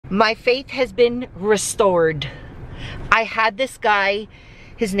My faith has been restored. I had this guy,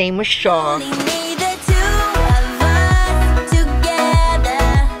 his name was Shaw.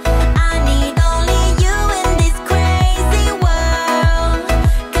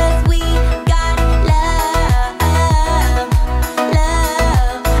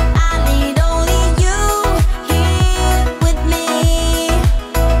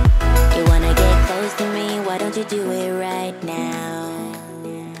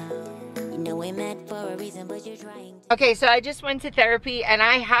 Okay, so I just went to therapy and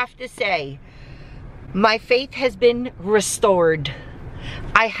I have to say, my faith has been restored.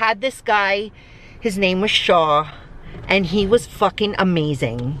 I had this guy, his name was Shaw, and he was fucking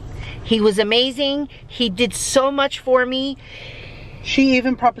amazing. He was amazing. He did so much for me. She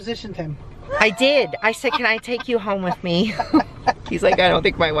even propositioned him. I did. I said, can I take you home with me? He's like, I don't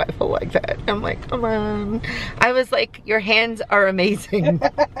think my wife will like that. I'm like, come on. I was like, your hands are amazing.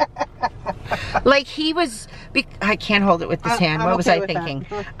 Like he was, I can't hold it with this hand. What was I thinking?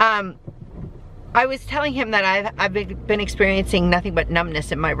 I was telling him that I've been experiencing nothing but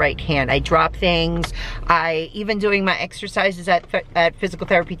numbness in my right hand. I drop things. Even doing my exercises at physical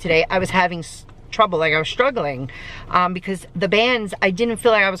therapy today, I was having trouble, like I was struggling because the bands, I didn't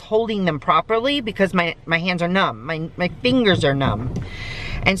feel like I was holding them properly because my hands are numb. My fingers are numb.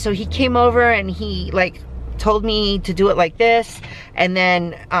 And so he came over and he like told me to do it like this, and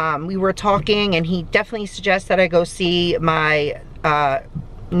then we were talking and he definitely suggests that I go see my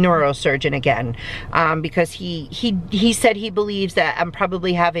neurosurgeon again because he said he believes that I'm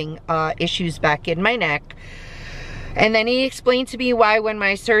probably having issues back in my neck. And then he explained to me why when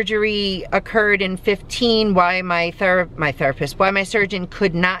my surgery occurred in 15, why my surgeon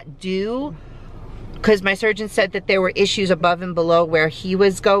could not do, because my surgeon said that there were issues above and below where he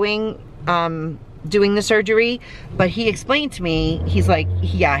was going doing the surgery. But he explained to me, he's like,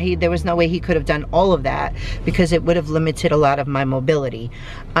 yeah, there was no way he could have done all of that because it would have limited a lot of my mobility.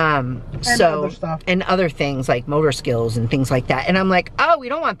 And other stuff. And other things like motor skills and things like that. And I'm like, oh, we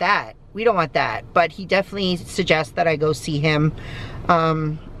don't want that. We don't want that. But he definitely suggests that I go see him.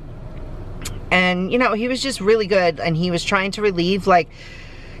 And you know, he was just really good, and he was trying to relieve, like,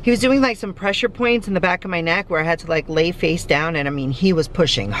 he was doing like some pressure points in the back of my neck where I had to like lay face down, and I mean, he was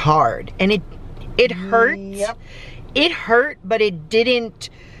pushing hard, and it hurt. Yep. It hurt, but it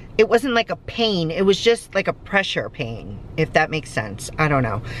wasn't like a pain. It was just like a pressure pain, if that makes sense. I don't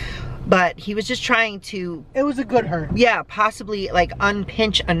know. But he was just trying to... It was a good hurt. Yeah, possibly like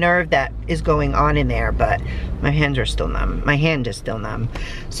unpinch a nerve that is going on in there, but my hands are still numb. My hand is still numb.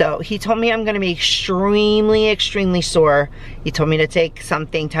 So he told me I'm gonna be extremely, extremely sore. He told me to take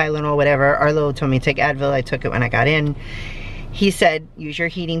something, Tylenol, whatever. ArLo told me to take Advil. I took it when I got in. He said, use your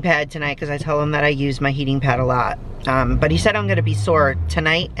heating pad tonight, because I tell him that I use my heating pad a lot. But he said I'm gonna be sore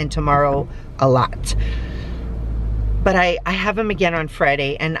tonight and tomorrow a lot. But I have him again on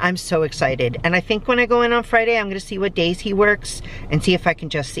Friday, and I'm so excited. And I think when I go in on Friday, I'm gonna see what days he works and see if I can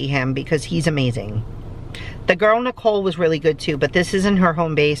just see him, because he's amazing. The girl, Nicole, was really good too, but this isn't her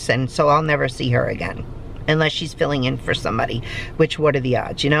home base, and so I'll never see her again. Unless she's filling in for somebody, which what are the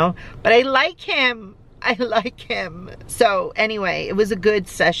odds, you know? But I like him. I like him. So anyway, it was a good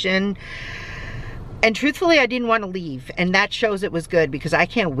session. And truthfully, I didn't want to leave, and that shows it was good, because I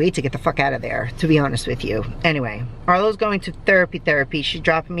can't wait to get the fuck out of there, to be honest with you. Anyway, ArLo's going to therapy. She's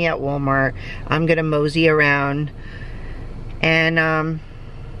dropping me at Walmart. I'm gonna mosey around, and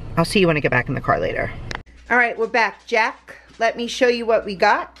I'll see you when I get back in the car later. All right, we're back. Jack, let me show you what we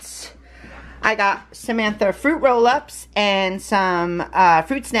got. I got Samantha fruit roll-ups and some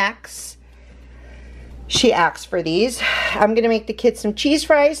fruit snacks. She asked for these. I'm gonna make the kids some cheese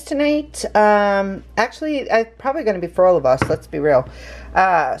fries tonight. Actually, it's probably gonna be for all of us, let's be real.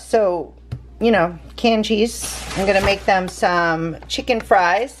 So, you know, canned cheese. I'm gonna make them some chicken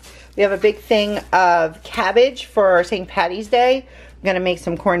fries. We have a big thing of cabbage for St. Patty's Day. I'm gonna make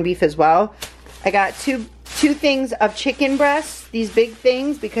some corned beef as well. I got two things of chicken breasts, these big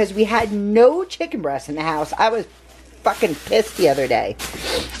things, because we had no chicken breasts in the house. I was fucking pissed the other day.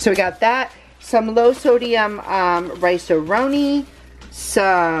 So we got that. Some low sodium rice-a-roni,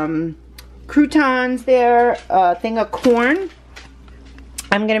 some croutons there, a thing of corn.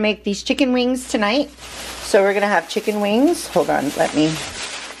 I'm gonna make these chicken wings tonight. So we're gonna have chicken wings. Hold on, let me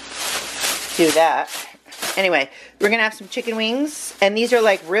do that. Anyway, we're gonna have some chicken wings, and these are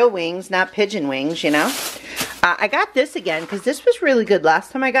like real wings, not pigeon wings, you know. I got this again because this was really good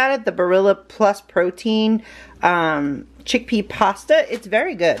last time I got it, the Barilla Plus Protein chickpea pasta. It's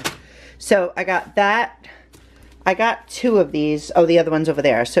very good. So I got that. I got two of these. Oh, the other one's over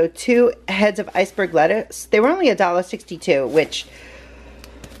there. So 2 heads of iceberg lettuce. They were only $1.62, which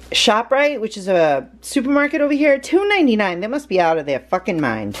ShopRite, which is a supermarket over here, $2.99. They must be out of their fucking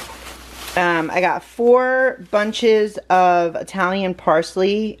mind. I got 4 bunches of Italian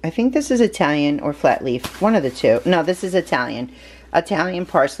parsley. I think this is Italian or flat leaf. One of the two. No, this is Italian. Italian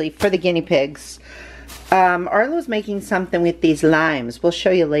parsley for the guinea pigs. ArLo's making something with these limes. We'll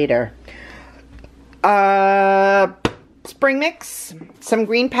show you later. Spring mix. Some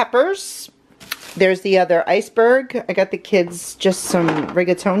green peppers. There's the other iceberg. I got the kids just some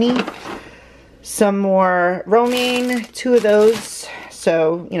rigatoni. Some more romaine. 2 of those.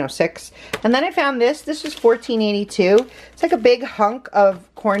 So, you know, 6. And then I found this. This was $14.82. It's like a big hunk of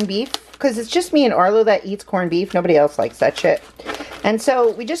corned beef. Because it's just me and ArLo that eats corned beef. Nobody else likes that shit. And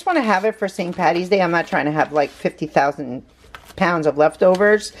so we just want to have it for St. Patty's Day. I'm not trying to have like 50,000 pounds of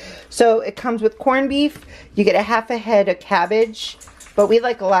leftovers. So it comes with corned beef. You get a half a head of cabbage. But we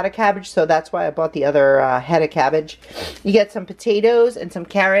like a lot of cabbage, so that's why I bought the other head of cabbage. You get some potatoes and some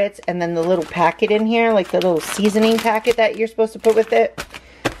carrots, and then the little packet in here, like the little seasoning packet that you're supposed to put with it.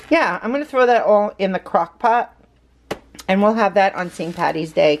 Yeah, I'm going to throw that all in the crock pot. And we'll have that on St.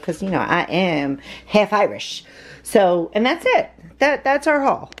 Patty's Day, because, you know, I am half Irish. So, and that's it. That's our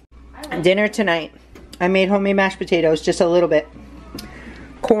haul. Dinner tonight. I made homemade mashed potatoes, just a little bit.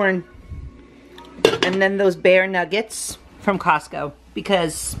 Corn. And then those bear nuggets from Costco,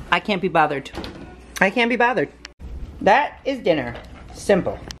 because I can't be bothered. I can't be bothered. That is dinner.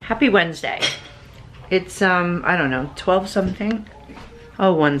 Simple. Happy Wednesday. It's, I don't know, 12 something?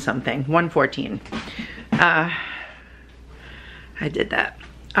 Oh, 1 something. 1:14. I did that.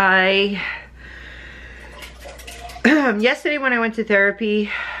 Yesterday when I went to therapy,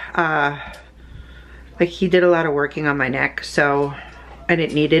 like he did a lot of working on my neck, so I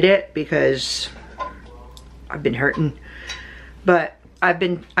didn't needed it because I've been hurting. But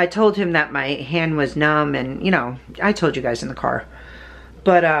I told him that my hand was numb, and you know, I told you guys in the car.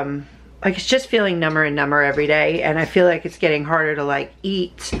 But like it's just feeling number and number every day, and I feel like it's getting harder to like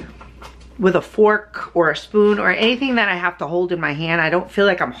eat with a fork or a spoon or anything that I have to hold in my hand. I don't feel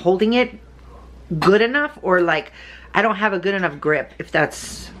like I'm holding it good enough, or like I don't have a good enough grip, if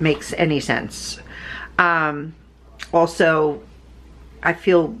that makes any sense. Also, I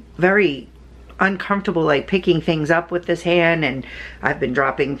feel very uncomfortable like picking things up with this hand, and I've been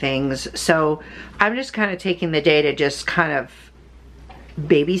dropping things. So I'm just kind of taking the day to just kind of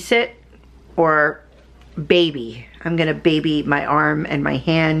babysit, or baby. I'm gonna baby my arm and my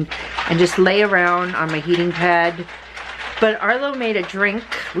hand and just lay around on my heating pad. But ArLo made a drink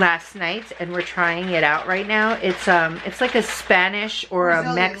last night, and we're trying it out right now. It's like a Spanish or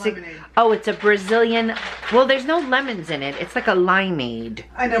Brazilian, a Mexican. Oh, it's a Brazilian. Well, there's no lemons in it. It's like a limeade.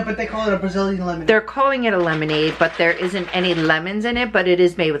 I know, but they call it a Brazilian lemonade. They're calling it a lemonade, but there isn't any lemons in it, but it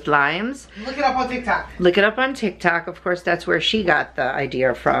is made with limes. Look it up on TikTok. Look it up on TikTok. Of course, that's where she got the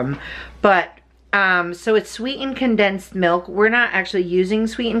idea from. But so it's sweetened condensed milk. We're not actually using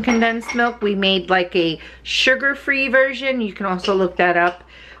sweetened condensed milk. We made like a sugar-free version. You can also look that up.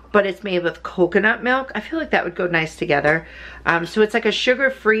 But it's made with coconut milk. I feel like that would go nice together. So it's like a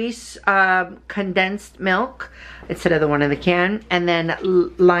sugar-free condensed milk instead of the one in the can. And then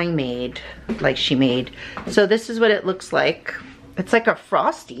limeade, like she made. So this is what it looks like. It's like a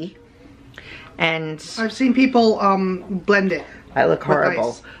Frosty. And I've seen people blend it. I look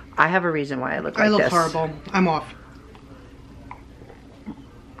horrible. I have a reason why I look like this. I look horrible. I'm off.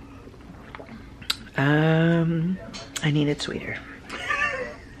 I need it sweeter.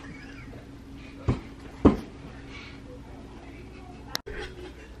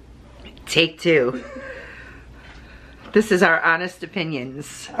 Take 2. This is our honest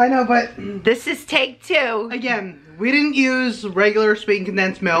opinions. I know, but this is take 2. Again, we didn't use regular sweetened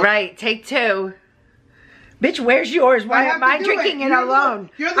condensed milk. Right, take 2. Bitch, where's yours? Why am I drinking it alone?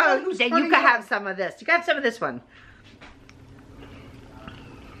 You're the one who's then you can have some of this. You got some of this one.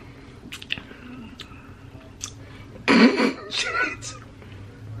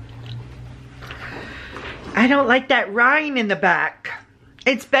 I don't like that rind in the back.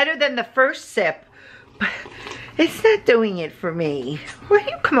 It's better than the first sip, but it's not doing it for me. Where do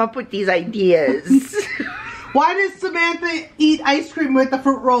you come up with these ideas? Why does Samantha eat ice cream with the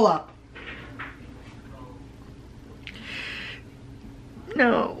fruit roll-up?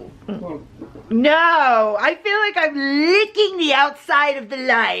 No. No, I feel like I'm licking the outside of the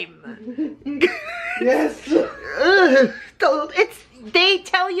lime. Yes. They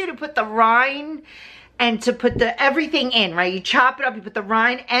tell you to put the rind and to put everything in, right? You chop it up, you put the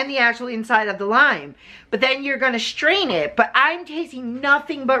rind and the actual inside of the lime. But then you're gonna strain it, but I'm tasting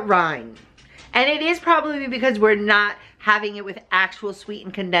nothing but rind. And it is probably because we're not having it with actual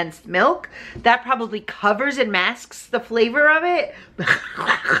sweetened condensed milk. That probably covers and masks the flavor of it.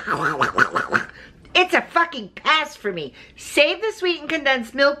 fucking pass for me. Save the sweetened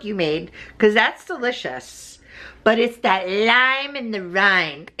condensed milk you made, because that's delicious. But it's that lime in the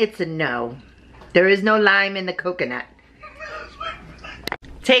rind. It's a no. There is no lime in the coconut.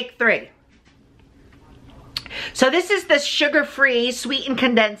 Take 3. So this is the sugar-free sweetened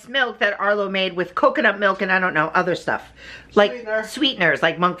condensed milk that ArLo made with coconut milk and I don't know, other stuff. Like sweeteners,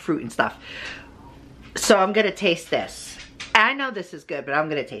 like monk fruit and stuff. So I'm gonna taste this. I know this is good, but I'm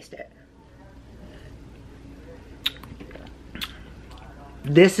gonna taste it.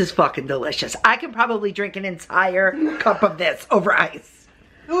 This is fucking delicious. I can probably drink an entire cup of this over ice.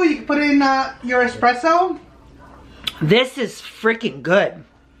 Oh, you can put in your espresso. This is freaking good.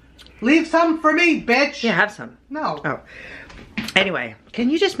 Leave some for me, bitch. Yeah, have some. No. Oh. Anyway,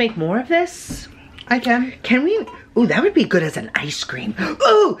 can you just make more of this? I can. Can we? Ooh, that would be good as an ice cream.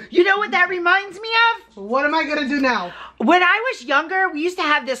 Ooh, you know what that reminds me of? What am I gonna do now? When I was younger, we used to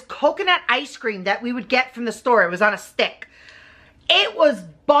have this coconut ice cream that we would get from the store. It was on a stick. It was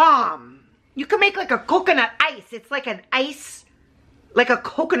bomb. You can make like a coconut ice. It's like an ice, like a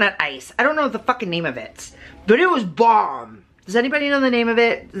coconut ice. I don't know the fucking name of it, but it was bomb. Does anybody know the name of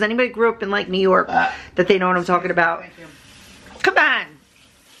it? Does anybody grew up in like New York that they know what I'm talking about? Thank you. Come on.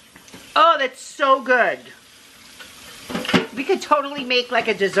 Oh, that's so good. We could totally make like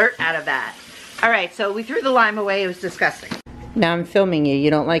a dessert out of that. All right, so we threw the lime away. It was disgusting. Now I'm filming you. You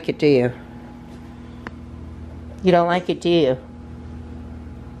don't like it, do you? You don't like it, do you?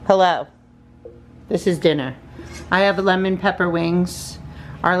 Hello. This is dinner. I have lemon pepper wings.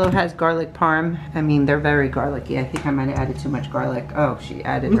 ArLo has garlic parm. I mean, they're very garlicky. I think I might have added too much garlic. Oh, she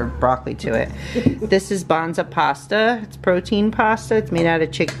added her broccoli to it. This is Banza pasta. It's protein pasta. It's made out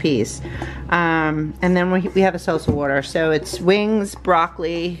of chickpeas. And then we have a salsa water. So it's wings,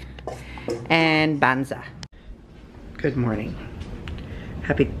 broccoli, and Banza. Good morning.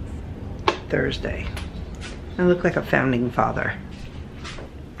 Happy Thursday. I look like a founding father.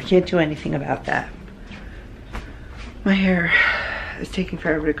 I can't do anything about that. My hair is taking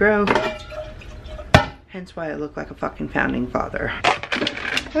forever to grow. Hence why I look like a fucking founding father.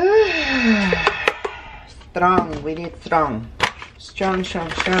 Strong, we need strong. Strong,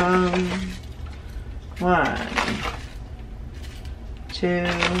 strong, strong. 1, 2,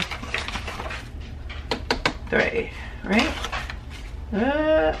 3, right?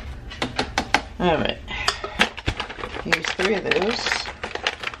 All right. Use 3 of those.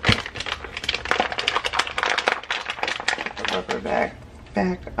 Rubber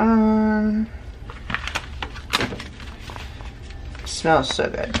back on. Smells so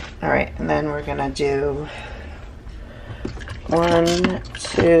good. All right, and then we're gonna do 1, 2,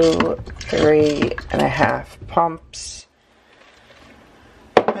 3.5 pumps.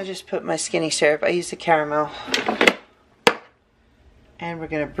 I just put my skinny syrup. I use the caramel. And we're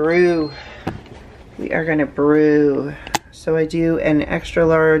gonna brew. We are gonna brew. So I do an extra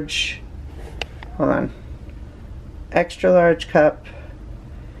large, hold on. Extra large cup,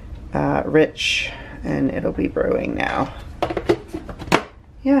 rich, and it'll be brewing now.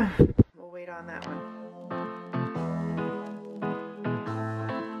 Yeah, we'll wait on that one.